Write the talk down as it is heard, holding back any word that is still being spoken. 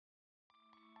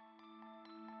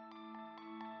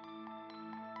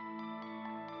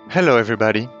Hello,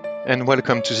 everybody, and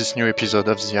welcome to this new episode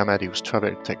of the Amadeus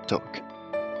Travel Tech Talk,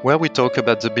 where we talk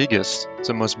about the biggest,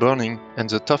 the most burning, and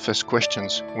the toughest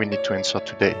questions we need to answer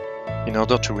today in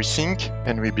order to rethink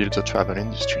and rebuild the travel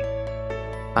industry.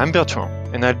 I'm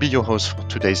Bertrand, and I'll be your host for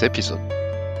today's episode.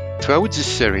 Throughout this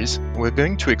series, we're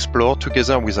going to explore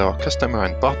together with our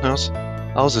customers and partners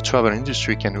how the travel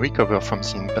industry can recover from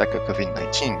the impact of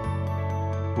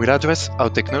COVID-19. We'll address how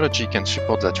technology can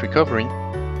support that recovery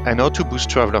and how to boost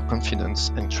traveler confidence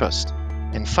and trust.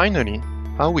 And finally,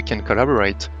 how we can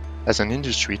collaborate as an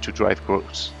industry to drive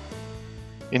growth.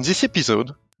 In this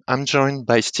episode, I'm joined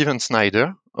by Steven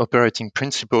Snyder, operating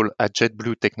principal at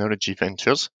JetBlue Technology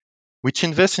Ventures, which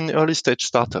invests in early-stage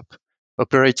startups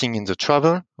operating in the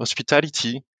travel,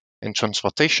 hospitality, and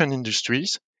transportation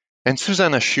industries, and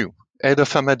Susanna Hsu, head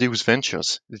of Amadeus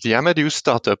Ventures, the Amadeus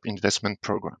Startup Investment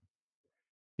Program.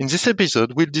 In this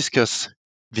episode, we'll discuss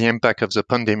the impact of the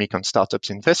pandemic on startups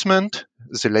investment,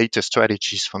 the latest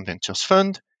strategies from Ventures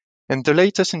Fund, and the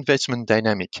latest investment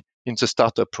dynamic in the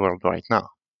startup world right now.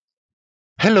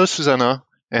 Hello, Susanna,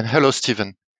 and hello,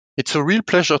 Steven. It's a real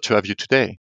pleasure to have you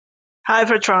today. Hi,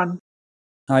 Bertrand.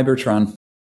 Hi, Bertrand.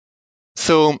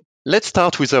 So let's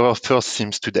start with our first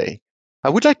themes today. I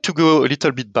would like to go a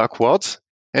little bit backwards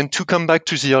and to come back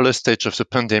to the early stage of the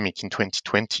pandemic in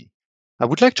 2020. I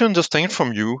would like to understand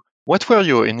from you what were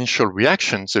your initial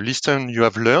reactions, the lessons you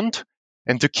have learned,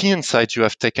 and the key insights you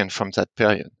have taken from that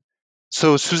period?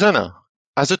 So, Susanna,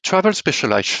 as a travel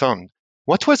specialized fund,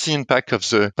 what was the impact of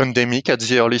the pandemic at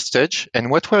the early stage, and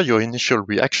what were your initial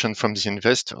reactions from the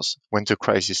investors when the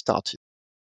crisis started?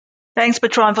 Thanks,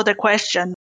 Bertrand, for the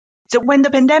question. So when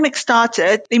the pandemic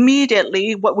started,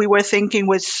 immediately what we were thinking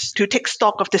was to take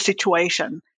stock of the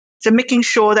situation. So making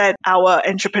sure that our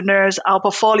entrepreneurs, our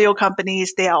portfolio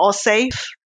companies, they are all safe,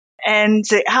 and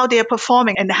how they are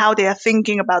performing and how they are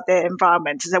thinking about their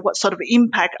environment. So what sort of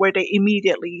impact were they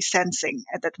immediately sensing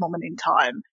at that moment in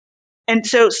time? And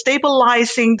so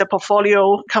stabilizing the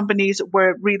portfolio companies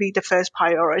were really the first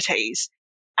priorities.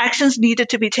 Actions needed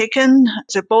to be taken,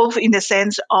 so both in the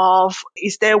sense of,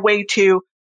 is there a way to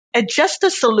adjust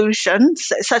the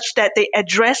solutions such that they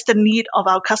address the need of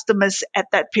our customers at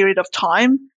that period of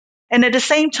time? And at the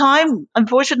same time,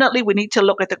 unfortunately, we need to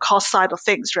look at the cost side of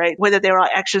things, right? Whether there are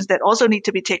actions that also need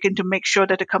to be taken to make sure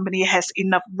that the company has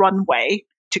enough runway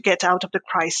to get out of the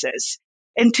crisis.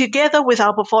 And together with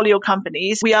our portfolio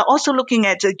companies, we are also looking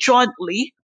at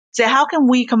jointly, so how can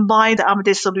we combine the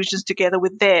Amadeus solutions together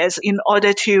with theirs in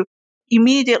order to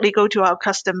immediately go to our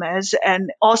customers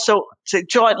and also to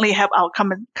jointly help our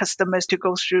common customers to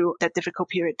go through that difficult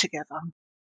period together.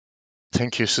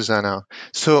 Thank you, Susanna.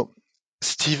 So,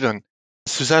 Steven,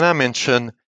 Susanna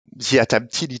mentioned the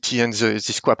adaptability and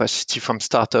this capacity from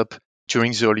startup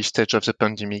during the early stage of the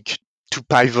pandemic to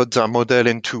pivot their model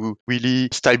and to really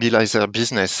stabilize their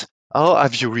business. How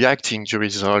have you reacted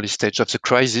during the early stage of the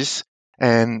crisis?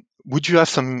 And would you have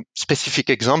some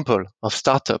specific example of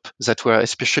startup that were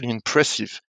especially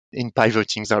impressive in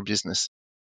pivoting their business?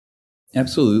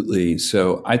 Absolutely.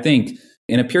 So I think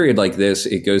in a period like this,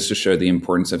 it goes to show the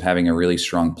importance of having a really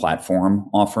strong platform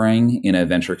offering in a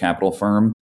venture capital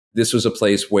firm. This was a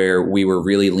place where we were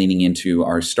really leaning into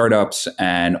our startups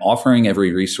and offering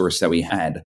every resource that we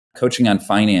had, coaching on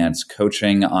finance,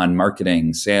 coaching on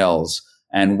marketing, sales,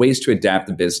 and ways to adapt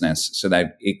the business so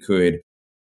that it could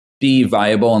be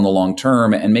viable in the long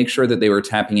term and make sure that they were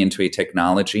tapping into a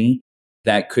technology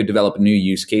that could develop new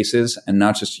use cases and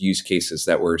not just use cases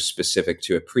that were specific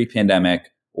to a pre-pandemic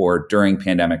or during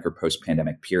pandemic or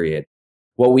post-pandemic period.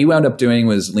 What we wound up doing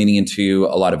was leaning into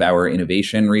a lot of our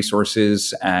innovation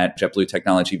resources at JetBlue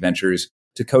Technology Ventures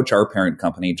to coach our parent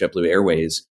company, JetBlue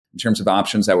Airways, in terms of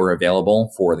options that were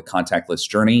available for the contactless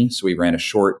journey. So we ran a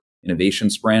short innovation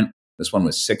sprint. This one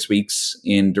was 6 weeks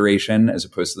in duration as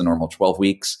opposed to the normal 12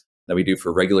 weeks that we do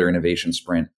for regular innovation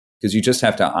sprint, because you just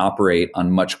have to operate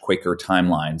on much quicker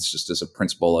timelines just as a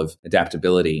principle of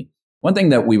adaptability. One thing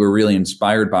that we were really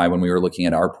inspired by when we were looking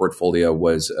at our portfolio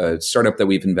was a startup that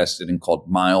we've invested in called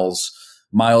Miles.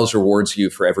 Miles rewards you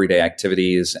for everyday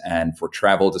activities and for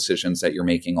travel decisions that you're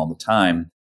making all the time.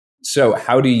 So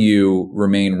how do you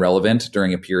remain relevant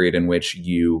during a period in which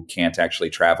you can't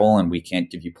actually travel and we can't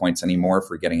give you points anymore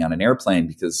for getting on an airplane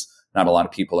because not a lot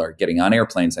of people are getting on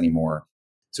airplanes anymore?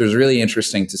 So it was really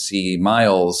interesting to see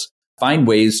Miles find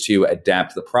ways to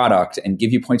adapt the product and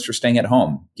give you points for staying at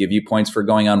home, give you points for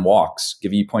going on walks,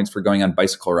 give you points for going on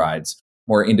bicycle rides,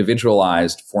 more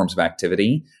individualized forms of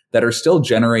activity that are still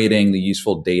generating the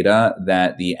useful data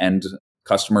that the end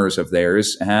customers of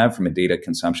theirs have from a data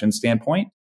consumption standpoint.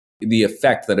 The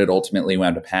effect that it ultimately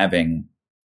wound up having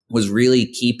was really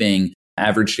keeping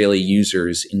average daily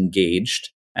users engaged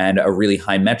and a really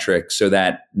high metric so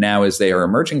that now as they are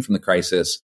emerging from the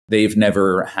crisis, they've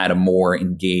never had a more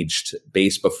engaged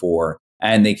base before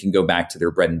and they can go back to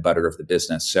their bread and butter of the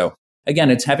business. So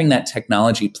again, it's having that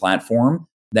technology platform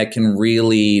that can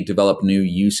really develop new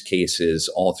use cases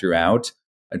all throughout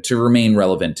to remain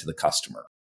relevant to the customer.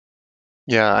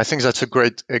 Yeah, I think that's a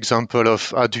great example of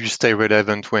how do you stay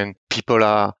relevant when people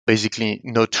are basically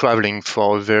not traveling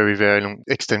for a very, very long,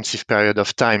 extensive period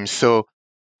of time. So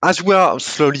as we are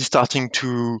slowly starting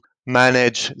to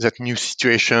manage that new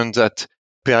situation, that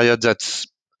period that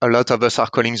a lot of us are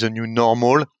calling the new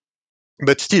normal,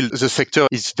 but still the sector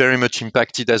is very much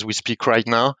impacted as we speak right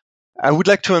now. I would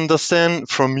like to understand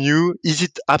from you, is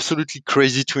it absolutely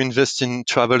crazy to invest in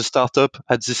travel startup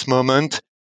at this moment?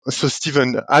 So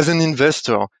Stephen, as an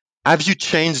investor, have you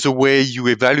changed the way you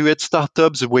evaluate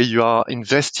startups, the way you are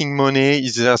investing money?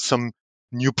 Is there some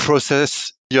new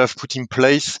process you have put in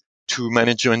place to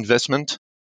manage your investment?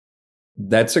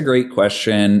 That's a great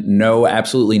question. No,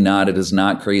 absolutely not. It is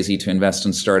not crazy to invest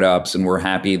in startups, and we're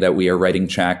happy that we are writing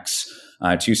checks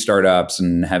to startups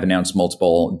and have announced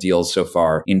multiple deals so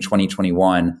far in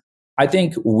 2021. I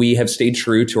think we have stayed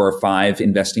true to our 5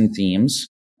 investing themes.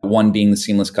 1 being the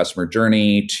seamless customer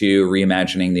journey, 2,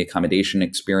 reimagining the accommodation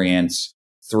experience,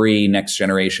 3, next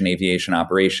generation aviation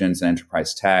operations and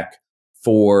enterprise tech,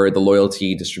 4, the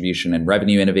loyalty, distribution, and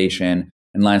revenue innovation,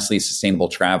 and lastly, sustainable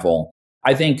travel.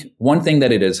 I think one thing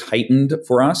that it has heightened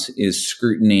for us is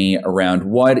scrutiny around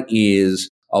what is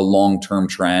a long-term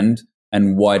trend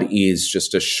and what is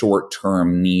just a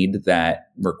short-term need that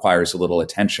requires a little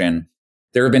attention.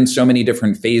 There have been so many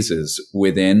different phases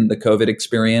within the COVID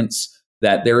experience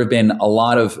that there have been a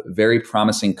lot of very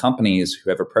promising companies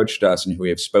who have approached us and who we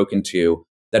have spoken to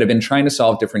that have been trying to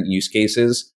solve different use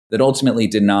cases that ultimately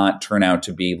did not turn out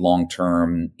to be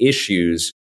long-term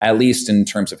issues, at least in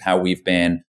terms of how we've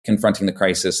been confronting the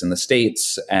crisis in the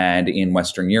States and in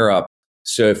Western Europe.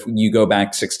 So if you go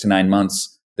back 6 to 9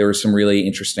 months, there were some really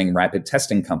interesting rapid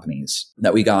testing companies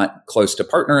that we got close to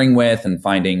partnering with and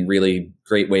finding really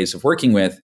great ways of working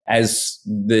with. As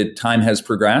the time has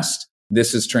progressed,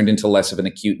 this has turned into less of an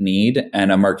acute need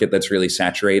and a market that's really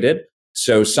saturated.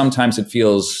 So sometimes it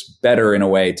feels better in a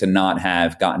way to not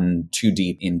have gotten too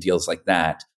deep in deals like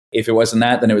that. If it wasn't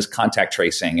that, then it was contact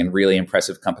tracing and really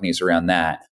impressive companies around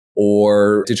that,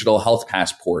 or digital health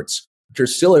passports.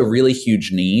 There's still a really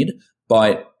huge need,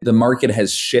 but the market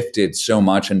has shifted so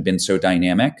much and been so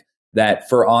dynamic that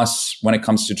for us, when it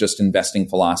comes to just investing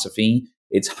philosophy,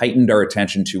 it's heightened our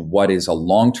attention to what is a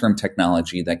long-term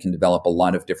technology that can develop a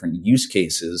lot of different use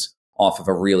cases off of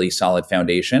a really solid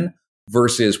foundation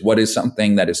versus what is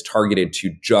something that is targeted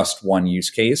to just one use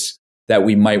case that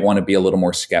we might want to be a little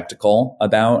more skeptical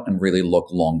about and really look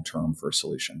long-term for a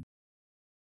solution.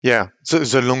 Yeah,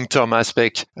 the long-term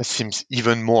aspect seems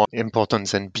even more important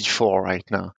than before right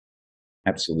now.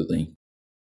 Absolutely.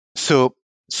 So,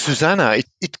 Susanna,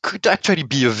 it could actually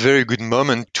be a very good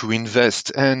moment to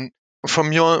invest. And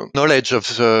from your knowledge of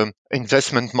the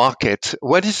investment market,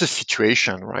 what is the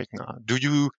situation right now? Do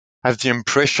you have the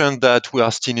impression that we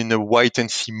are still in a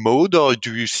wait-and-see mode, or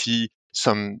do you see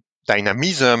some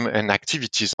dynamism and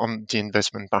activities on the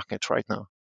investment market right now?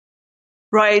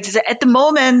 Right. So at the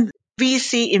moment,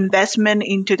 VC investment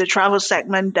into the travel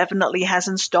segment definitely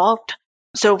hasn't stopped.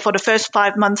 So for the first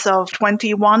 5 months of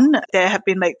 21, there have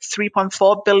been like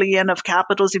 3.4 billion of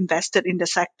capitals invested in the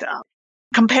sector.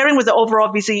 Comparing with the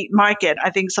overall VC market, I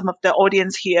think some of the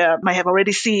audience here might have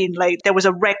already seen, like there was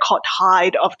a record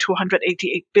high of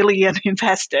 288 billion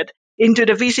invested into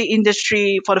the VC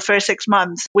industry for the first 6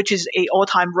 months, which is an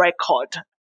all-time record.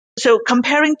 So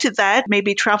comparing to that,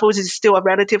 maybe travels is still a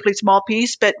relatively small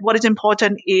piece, but what is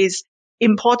important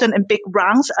and big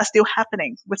rounds are still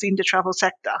happening within the travel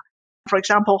sector. For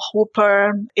example,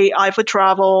 Hopper, AI for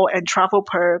Travel, and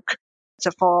TravelPerk.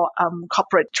 So for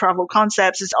corporate travel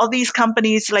concepts, all these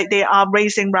companies, like they are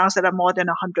raising rounds that are more than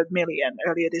 100 million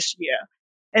earlier this year.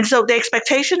 And so the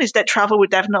expectation is that travel will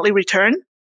definitely return.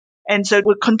 And so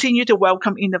we'll continue to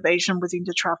welcome innovation within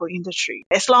the travel industry.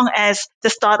 As long as the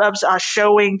startups are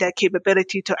showing their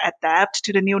capability to adapt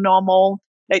to the new normal,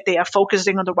 like they are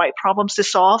focusing on the right problems to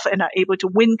solve and are able to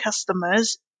win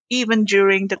customers, even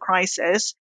during the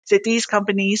crisis, so these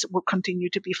companies will continue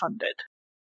to be funded.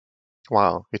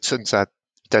 Wow, it seems that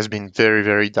it has been very,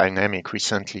 very dynamic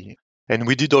recently. And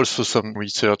we did also some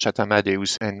research at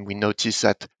Amadeus, and we noticed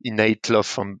that innate love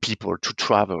from people to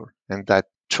travel, and that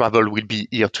travel will be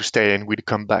here to stay and will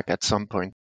come back at some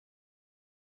point.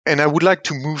 And I would like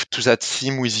to move to that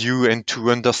theme with you and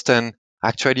to understand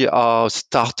actually our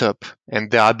startup and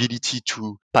their ability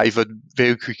to pivot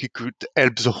very quickly could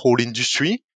help the whole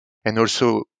industry and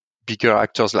also bigger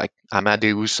actors like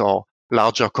Amadeus or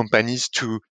larger companies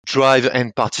to drive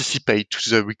and participate to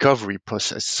the recovery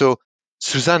process. So,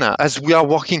 Susanna, as we are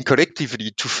working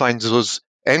collectively to find those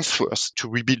answers to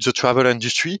rebuild the travel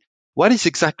industry, what is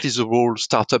exactly the role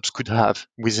startups could have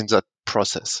within that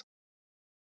process?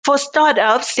 For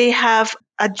startups, they have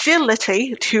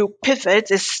agility to pivot,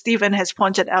 as Stephen has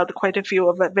pointed out quite a few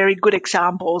of very good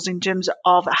examples in terms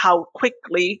of how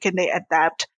quickly can they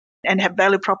adapt and have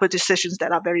value proper decisions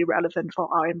that are very relevant for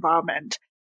our environment.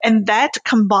 And that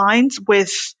combines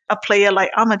with a player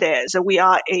like Amadeus. So we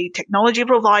are a technology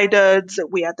provider,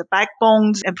 we are the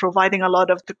backbones and providing a lot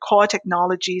of the core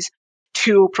technologies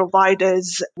to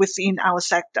providers within our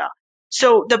sector.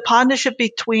 So the partnership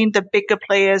between the bigger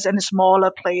players and the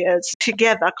smaller players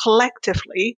together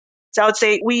collectively, so I would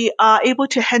say we are able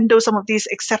to handle some of these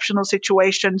exceptional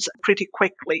situations pretty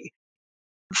quickly.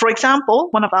 For example,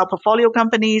 one of our portfolio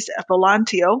companies,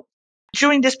 Volantio,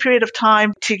 during this period of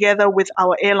time, together with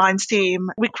our airlines team,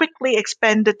 we quickly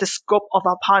expanded the scope of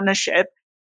our partnership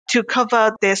to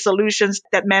cover their solutions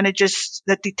that manages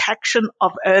the detection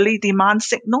of early demand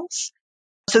signals.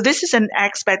 So this is an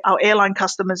aspect our airline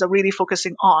customers are really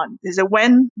focusing on, is that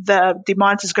when the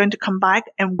demand is going to come back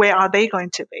and where are they going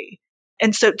to be?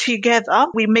 And so together,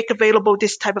 we make available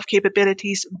this type of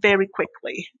capabilities very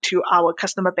quickly to our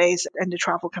customer base and the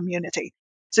travel community.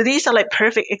 So these are like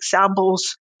perfect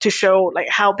examples to show like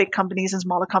how big companies and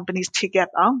smaller companies together,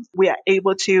 we are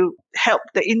able to help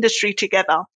the industry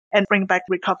together and bring back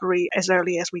recovery as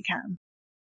early as we can.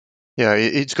 Yeah,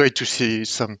 it's great to see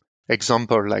some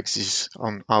example like this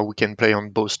on how we can play on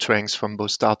both strengths from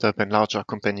both startup and larger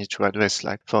companies to address,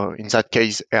 like for in that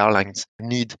case, airlines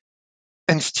need.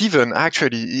 And Stephen,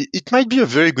 actually, it might be a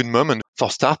very good moment for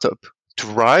startup to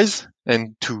rise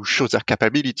and to show their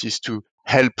capabilities to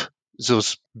help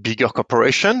those bigger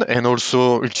corporations and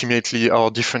also ultimately our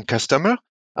different customer.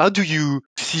 How do you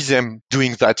see them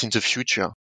doing that in the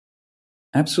future?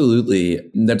 Absolutely.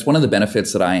 That's one of the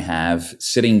benefits that I have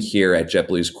sitting here at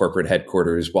JetBlue's corporate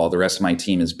headquarters while the rest of my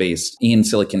team is based in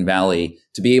Silicon Valley,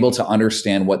 to be able to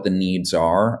understand what the needs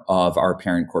are of our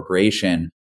parent corporation.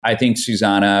 I think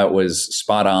Susanna was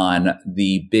spot on.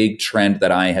 The big trend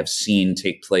that I have seen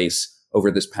take place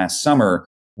over this past summer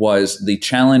was the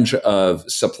challenge of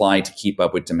supply to keep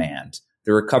up with demand.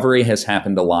 The recovery has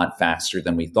happened a lot faster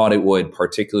than we thought it would,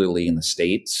 particularly in the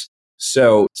States.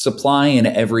 So supply in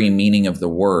every meaning of the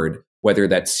word, whether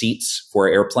that's seats for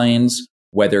airplanes,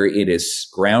 whether it is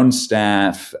ground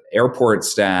staff, airport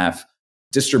staff,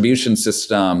 distribution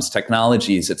systems,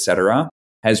 technologies, etc.,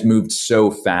 has moved so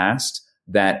fast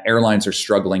that airlines are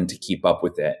struggling to keep up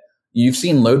with it. You've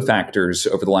seen load factors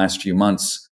over the last few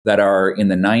months that are in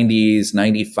the 90s,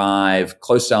 95,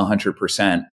 close to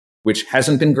 100%, which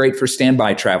hasn't been great for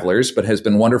standby travelers, but has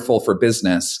been wonderful for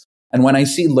business. And when I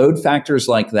see load factors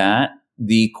like that,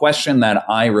 the question that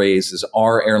I raise is,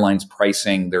 are airlines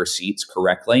pricing their seats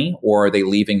correctly, or are they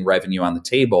leaving revenue on the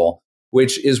table?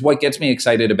 Which is what gets me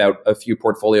excited about a few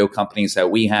portfolio companies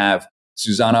that we have.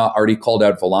 Susanna already called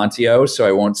out Volantio, so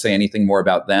I won't say anything more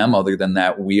about them other than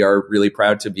that we are really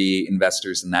proud to be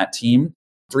investors in that team.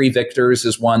 Three Victors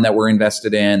is one that we're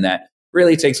invested in that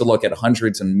really takes a look at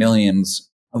hundreds and millions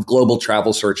of global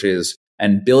travel searches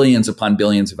and billions upon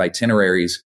billions of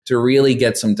itineraries to really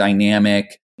get some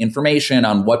dynamic information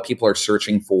on what people are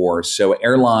searching for. So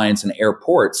airlines and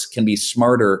airports can be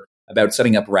smarter about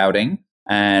setting up routing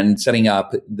and setting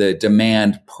up the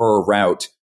demand per route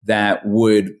that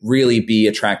would really be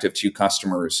attractive to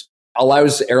customers.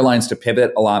 Allows airlines to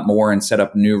pivot a lot more and set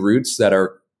up new routes that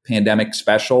are pandemic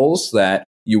specials that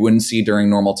you wouldn't see during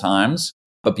normal times,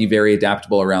 but be very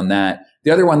adaptable around that.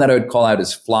 The other one that I would call out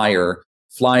is Flyer.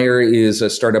 Flyer is a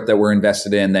startup that we're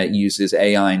invested in that uses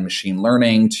AI and machine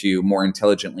learning to more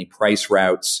intelligently price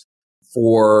routes.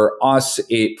 For us,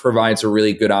 it provides a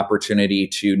really good opportunity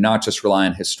to not just rely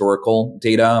on historical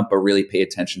data, but really pay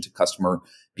attention to customer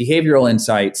behavioral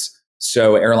insights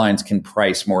so airlines can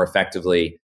price more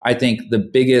effectively. I think the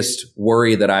biggest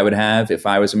worry that I would have if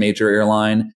I was a major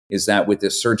airline is that with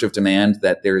this surge of demand,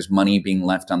 that there's money being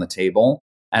left on the table.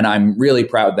 And I'm really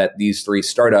proud that these three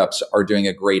startups are doing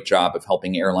a great job of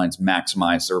helping airlines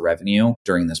maximize their revenue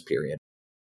during this period.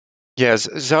 Yes,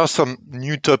 there are some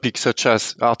new topics such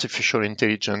as artificial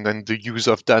intelligence and the use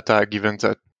of data, given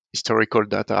that historical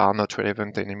data are not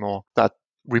relevant anymore, that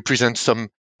represent some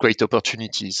great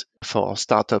opportunities for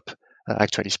startup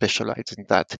actually specialized in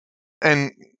that.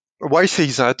 And why I say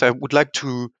that, I would like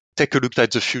to take a look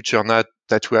at the future, not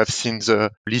that we have seen, the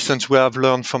lessons we have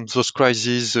learned from those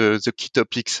crises, the key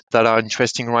topics that are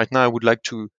interesting right now. I would like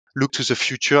to look to the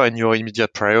future and your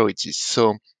immediate priorities.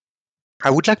 So I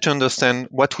would like to understand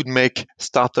what would make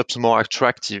startups more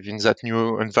attractive in that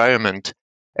new environment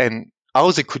and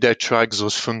how they could attract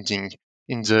those funding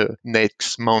in the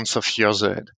next months of years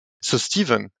ahead. So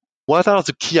Stephen, what are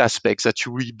the key aspects that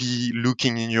you will be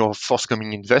looking in your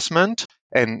forthcoming investment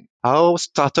and how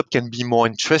startup can be more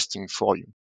interesting for you?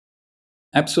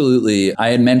 Absolutely. I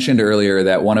had mentioned earlier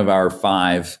that one of our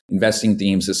 5 investing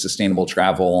themes is sustainable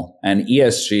travel, and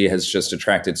ESG has just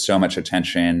attracted so much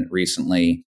attention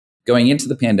recently. Going into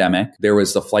the pandemic, there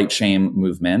was the flight shame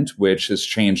movement, which has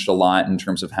changed a lot in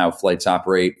terms of how flights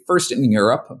operate, first in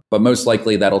Europe, but most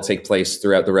likely that'll take place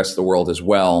throughout the rest of the world as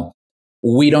well.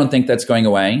 We don't think that's going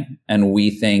away, and we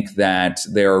think that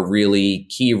there are really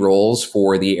key roles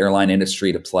for the airline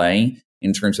industry to play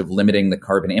in terms of limiting the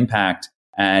carbon impact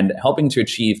and helping to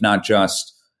achieve not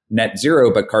just net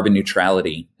zero, but carbon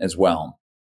neutrality as well.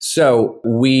 So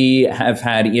we have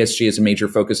had ESG as a major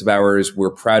focus of ours. We're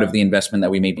proud of the investment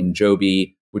that we made in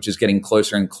Joby, which is getting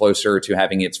closer and closer to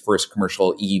having its first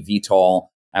commercial eVTOL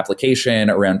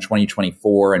application around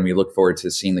 2024, and we look forward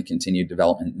to seeing the continued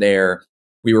development there.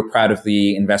 We were proud of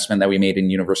the investment that we made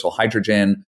in Universal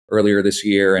Hydrogen earlier this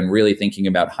year and really thinking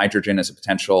about hydrogen as a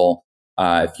potential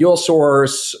fuel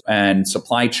source and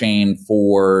supply chain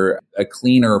for a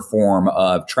cleaner form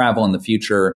of travel in the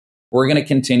future. We're going to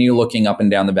continue looking up and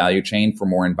down the value chain for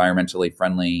more environmentally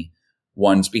friendly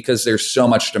ones because there's so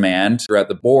much demand throughout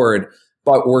the board,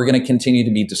 but we're going to continue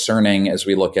to be discerning as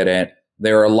we look at it.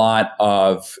 There are a lot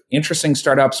of interesting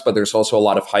startups, but there's also a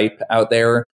lot of hype out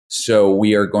there. So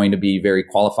we are going to be very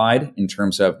qualified in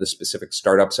terms of the specific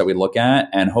startups that we look at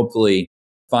and hopefully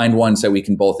find ones that we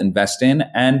can both invest in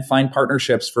and find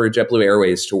partnerships for JetBlue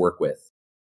Airways to work with.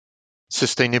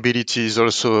 Sustainability is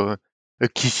also a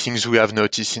key thing we have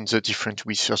noticed in the different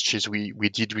researches we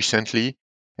did recently.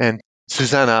 And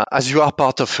Susanna, as you are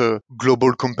part of a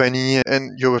global company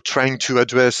and you're trying to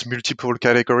address multiple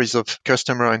categories of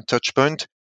customer and touch point,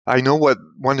 I know what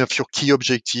one of your key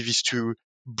objectives is to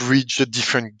bridge the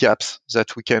different gaps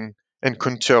that we can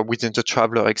encounter within the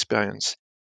traveler experience.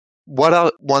 What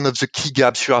are one of the key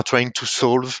gaps you are trying to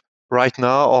solve right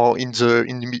now or in the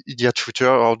immediate future,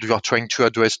 or you are trying to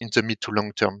address in the mid to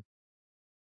long term?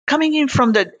 Coming in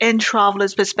from the end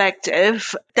traveler's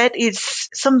perspective, that is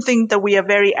something that we are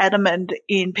very adamant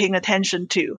in paying attention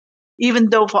to. Even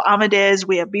though for Amadeus,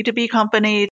 we are a B2B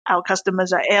company, our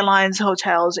customers are airlines,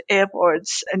 hotels,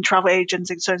 airports, and travel agents,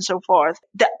 and so on and so forth.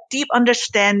 That deep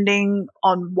understanding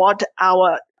on what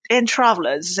our end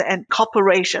travelers and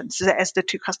corporations as the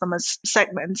 2 customers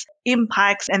segments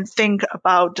impacts and think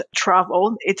about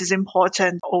travel, it is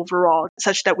important overall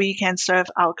such that we can serve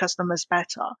our customers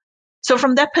better. So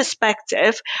from that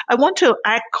perspective, I want to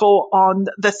echo on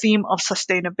the theme of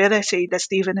sustainability that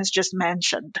Stephen has just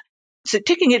mentioned. So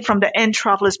taking it from the end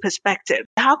traveler's perspective,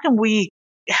 how can we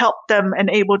help them,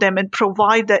 enable them, and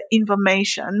provide the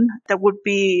information that would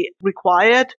be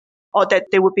required or that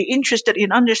they would be interested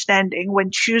in understanding when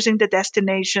choosing the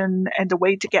destination and the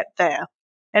way to get there,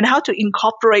 and how to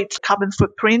incorporate carbon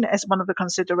footprint as one of the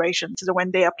considerations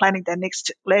when they are planning their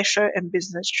next leisure and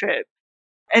business trip.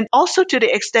 And also to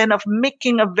the extent of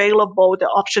making available the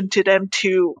option to them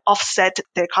to offset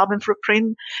their carbon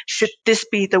footprint, should this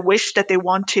be the wish that they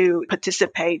want to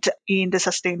participate in the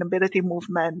sustainability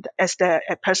movement as their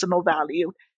personal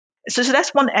value. So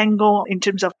that's one angle in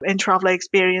terms of in-traveler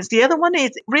experience. The other one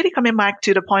is really coming back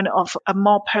to the point of a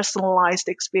more personalized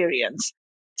experience.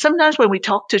 Sometimes when we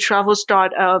talk to travel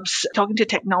startups, talking to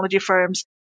technology firms,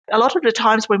 a lot of the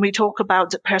times when we talk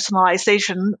about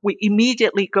personalization, we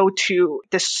immediately go to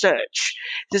the search.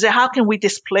 So how can we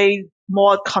display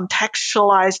more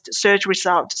contextualized search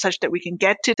results such that we can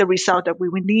get to the result that we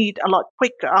need a lot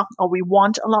quicker or we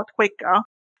want a lot quicker?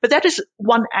 But that is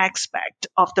one aspect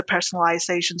of the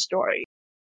personalization story.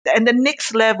 And the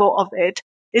next level of it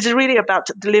is really about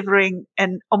delivering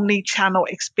an omni-channel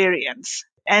experience,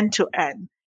 end to end.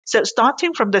 So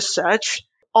starting from the search,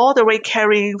 all the way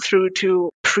carrying through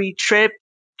to pre-trip,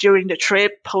 during the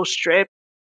trip, post-trip.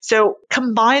 So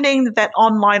combining that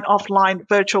online, offline,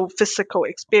 virtual, physical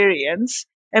experience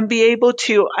and be able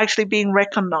to actually being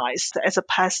recognized as a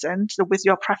person with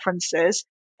your preferences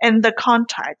and the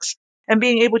context, and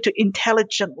being able to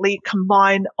intelligently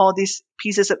combine all these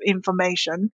pieces of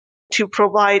information to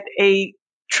provide a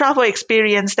travel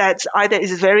experience that either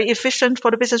is very efficient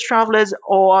for the business travelers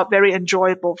or very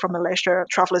enjoyable from a leisure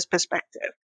traveler's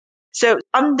perspective. So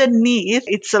underneath,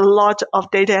 it's a lot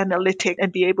of data analytics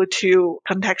and be able to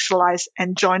contextualize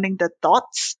and joining the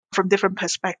dots from different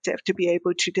perspectives to be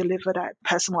able to deliver that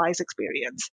personalized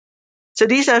experience. So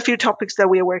these are a few topics that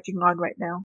we are working on right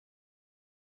now.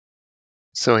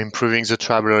 So improving the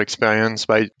traveler experience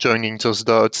by joining those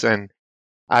dots and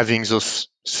having those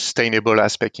sustainable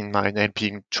aspects in mind,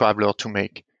 helping traveler to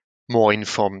make more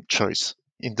informed choice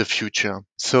in the future.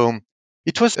 So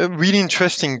it was a really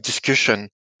interesting discussion.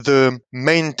 The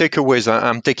main takeaways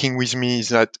I'm taking with me is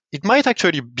that it might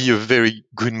actually be a very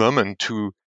good moment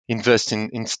to invest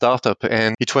in startup.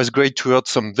 And it was great to hear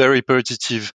some very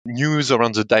positive news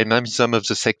around the dynamism of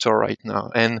the sector right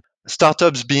now. And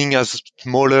startups being a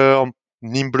smaller,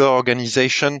 nimbler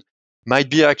organization might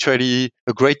be actually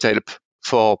a great help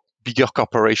for bigger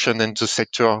corporations and the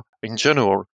sector in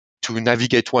general to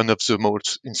navigate one of the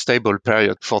most unstable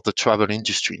periods for the travel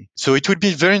industry. So it will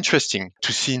be very interesting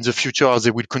to see in the future how they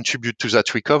will contribute to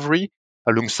that recovery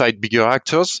alongside bigger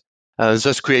actors,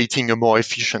 thus creating a more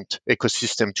efficient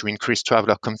ecosystem to increase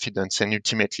traveler confidence and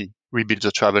ultimately rebuild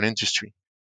the travel industry.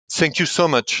 Thank you so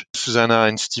much, Susanna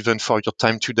and Stephen, for your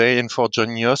time today and for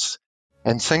joining us.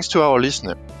 And thanks to our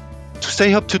listener. To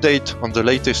stay up to date on the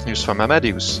latest news from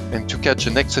Amadeus and to catch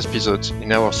the next episode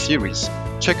in our series,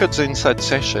 check out the Insight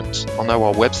sessions on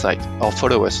our website or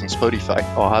follow us on Spotify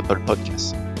or Apple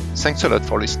Podcasts. Thanks a lot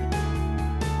for listening.